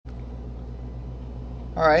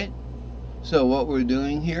Alright, so what we're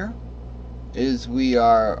doing here is we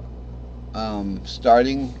are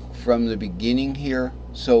starting from the beginning here,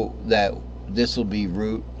 so that this will be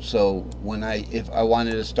root. So when if I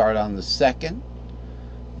wanted to start on the second,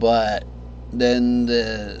 but then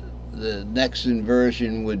the next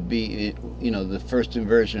inversion would be, the first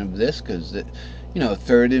inversion of this, because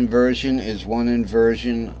third inversion is one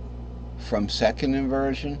inversion from second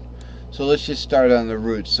inversion. So let's just start on the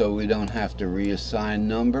root so we don't have to reassign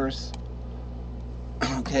numbers.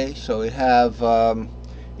 Okay, so we have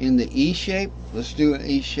in the E shape, let's do an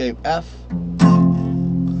E shape F,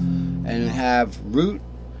 and have root.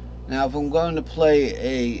 Now if I'm going to play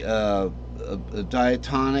a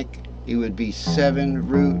diatonic, it would be 7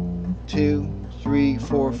 root 2 3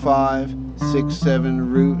 4 5 6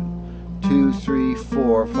 7 root 2 3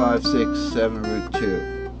 4 5 6 7 root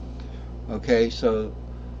 2. Okay, so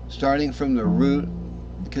starting from the root,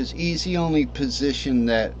 because E is the only position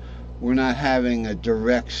that we're not having a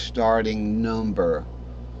direct starting number.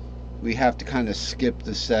 We have to kind of skip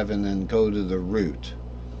the 7 and go to the root.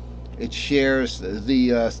 It shares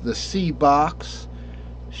the C box,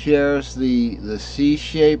 shares the C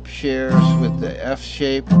shape, shares with the F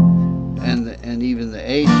shape and even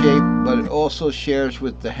the A shape, but it also shares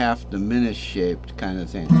with the half diminished shaped kind of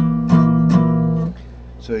thing.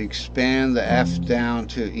 So you expand the F down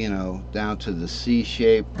to down to the C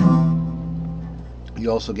shape.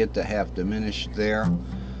 You also get the half diminished there.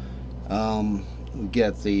 We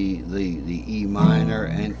get the E minor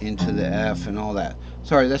and into the F and all that.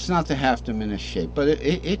 Sorry, that's not the half diminished shape, but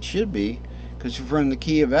it should be, because if we're in the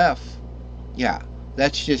key of F, yeah,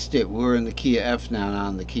 that's just it. We're in the key of F now, not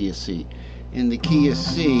in the key of C. In the key of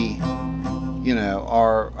C,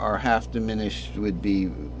 our half diminished would be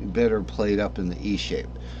better played up in the E shape.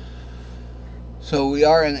 So we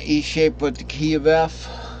are in the E shape with the key of F.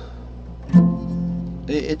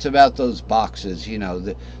 It's about those boxes,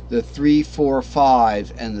 the 3 4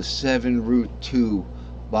 5 and the 7 root 2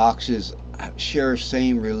 boxes share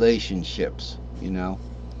same relationships,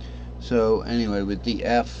 So anyway, with the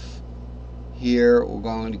F here, we're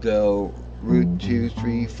going to go root 2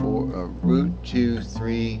 3 4 root 2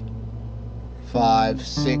 3 5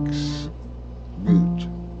 6 root.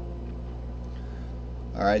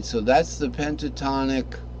 Alright, so that's the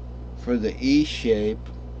pentatonic for the E shape.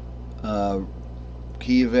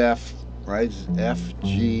 Key of F, right? F,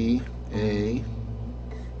 G, A,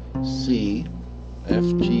 C, F,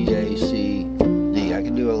 G, A, C, D. I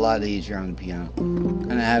can do it a lot easier on the piano.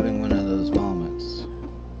 Kind of having one of those moments.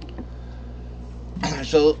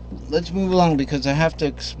 So let's move along, because I have to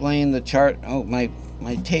explain the chart. Oh, my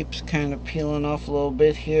tape's kind of peeling off a little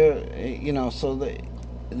bit here. So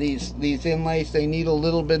these inlays, they need a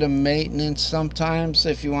little bit of maintenance sometimes.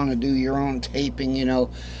 If you want to do your own taping,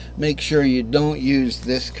 make sure you don't use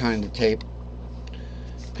this kind of tape,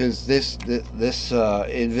 because this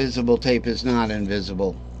invisible tape is not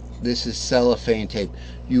invisible. This is cellophane tape.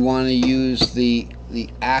 You want to use the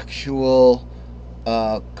actual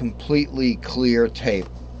completely clear tape,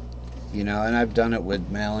 and I've done it with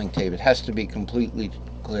mailing tape. It has to be completely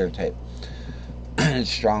clear tape. It's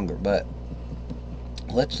stronger. But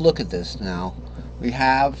let's look at this now. We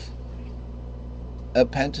have a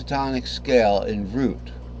pentatonic scale in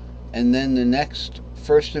root, and then the next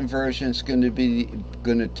first inversion is going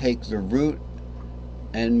to take the root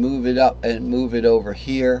and move it up and move it over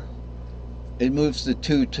here. It moves the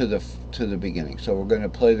 2 to the beginning. So we're going to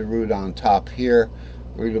play the root on top here.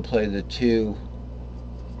 We're going to play the 2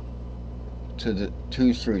 to the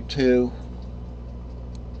 2 through 2.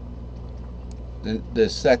 The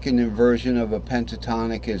second inversion of a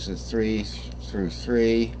pentatonic is the 3 through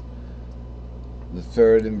 3. The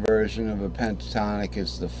third inversion of a pentatonic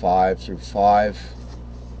is the 5 through 5.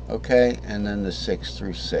 Okay, and then the 6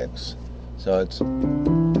 through 6. So it's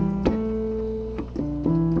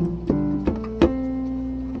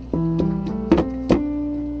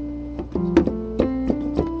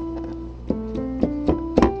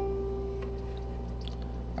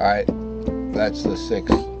alright, that's the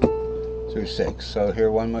 6 through 6. So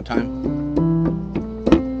here one more time.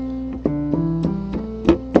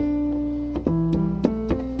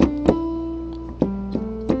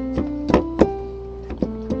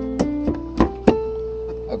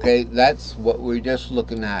 Okay, that's what we're just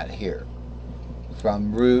looking at here,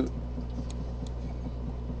 from root.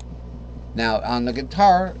 Now on the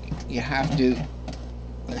guitar, you have to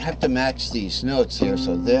match these notes here.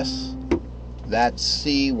 So that's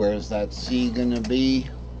C. Where's that C gonna be?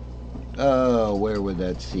 Oh, where would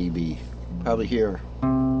that C be? Probably here.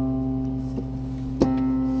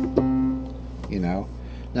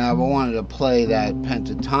 Now if I wanted to play that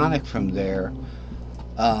pentatonic from there,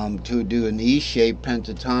 to do an E-shaped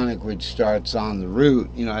pentatonic, which starts on the root,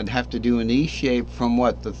 I'd have to do an E shape from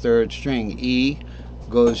what? The third string. E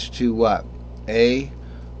goes to what? A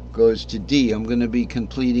goes to D. I'm going to be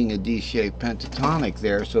completing a D-shaped pentatonic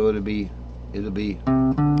there, so it'll be.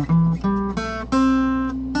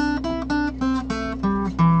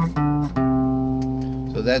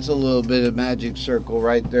 So that's a little bit of magic circle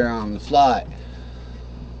right there on the fly.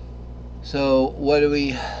 So what are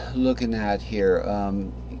we looking at here?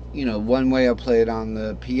 One way I'll play it on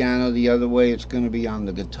the piano, the other way it's going to be on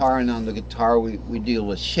the guitar, and on the guitar we deal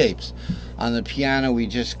with shapes. On the piano we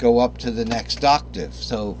just go up to the next octave.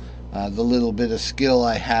 So the little bit of skill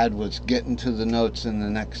I had was getting to the notes in the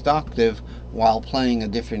next octave while playing a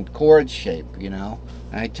different chord shape, And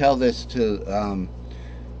I tell this to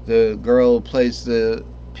the girl who plays the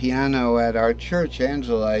piano at our church,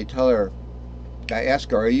 Angela. I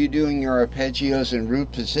ask her, are you doing your arpeggios in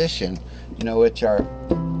root position, which are,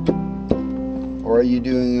 or are you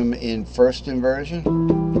doing them in first inversion,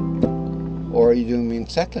 or are you doing them in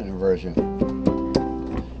second inversion?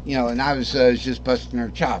 And I was just busting her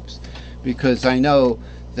chops, because I know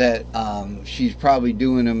that she's probably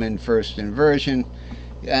doing them in first inversion,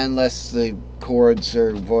 unless the chords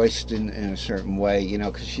are voiced in a certain way,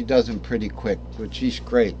 because she does them pretty quick, but she's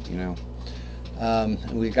great,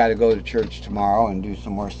 we got to go to church tomorrow and do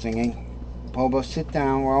some more singing. Bobo, sit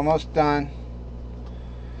down. We're almost done.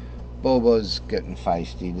 Bobo's getting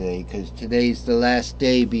feisty today because today's the last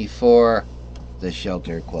day before the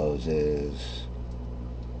shelter closes.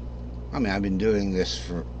 I mean, I've been doing this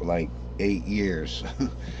for like 8 years.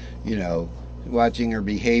 Watching her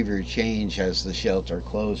behavior change as the shelter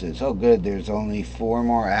closes. Oh, good. There's only 4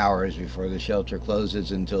 more hours before the shelter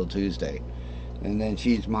closes until Tuesday. And then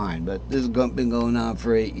she's mine. But this has been going on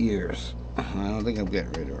for 8 years. I don't think I'm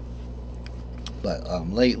getting rid of her. But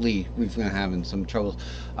lately, we've been having some troubles.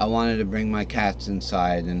 I wanted to bring my cats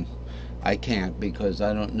inside, and I can't because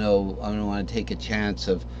I don't know. I don't want to take a chance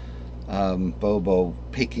of Bobo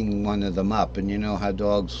picking one of them up. And you know how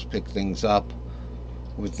dogs pick things up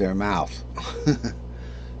with their mouth.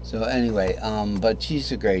 So anyway, but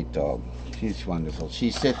she's a great dog. She's wonderful. She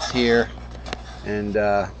sits here and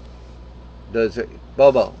does it.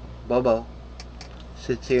 Bobo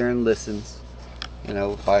sits here and listens,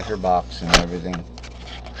 by her box and everything.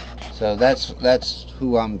 So that's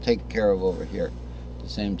who I'm taking care of over here at the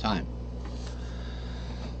same time.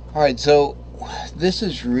 All right, so this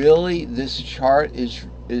chart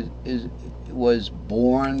was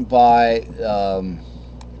born by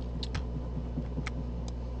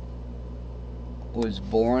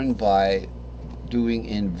doing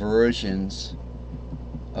inversions,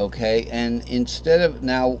 okay? And instead of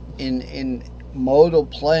now in modal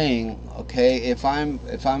playing, okay, if I'm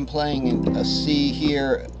playing in a C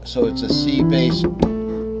here, so it's a C bass,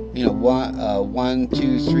 1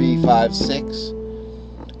 2 3 5 6.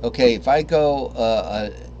 Okay, if I go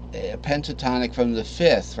a pentatonic from the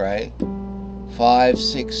 5th, right? 5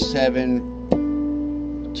 6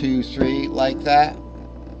 7 2 3, like that.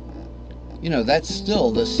 That's still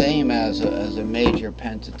the same as a major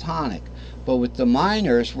pentatonic. But with the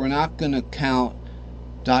minors, we're not going to count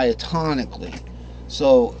diatonically.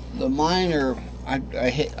 So the minor,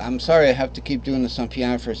 I'm sorry I have to keep doing this on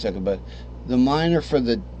piano for a second, but the minor for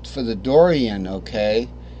the Dorian, okay,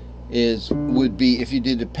 would be, if you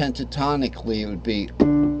did it pentatonically, it would be,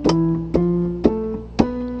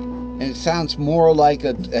 and it sounds more like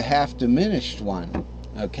a half diminished one,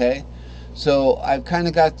 okay? So I've kind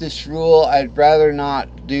of got this rule. I'd rather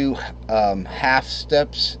not do half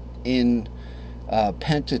steps in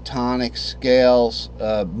pentatonic scales,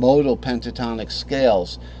 modal pentatonic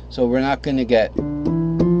scales. So we're not going to get,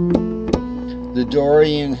 the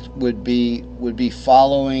Dorian would be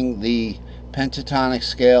following the pentatonic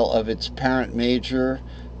scale of its parent major,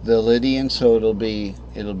 the Lydian. So it'll be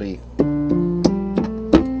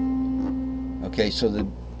okay. So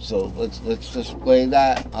let's just play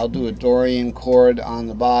that. I'll do a Dorian chord on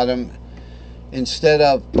the bottom instead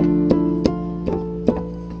of,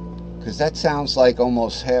 because that sounds like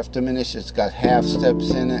almost half diminished. It's got half steps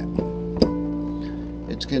in it.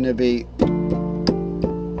 It's going to be,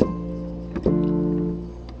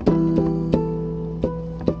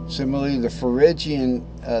 similarly, the Phrygian,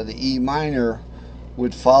 the E minor,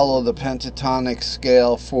 would follow the pentatonic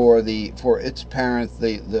scale for its parent,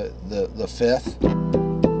 the 5th,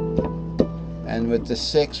 and with the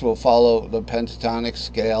 6th will follow the pentatonic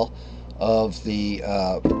scale of the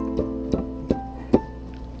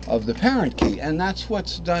parent key. And that's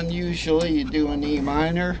what's done usually. You do an E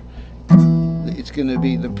minor, it's going to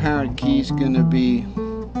be, the parent key is going to be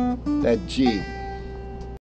that G.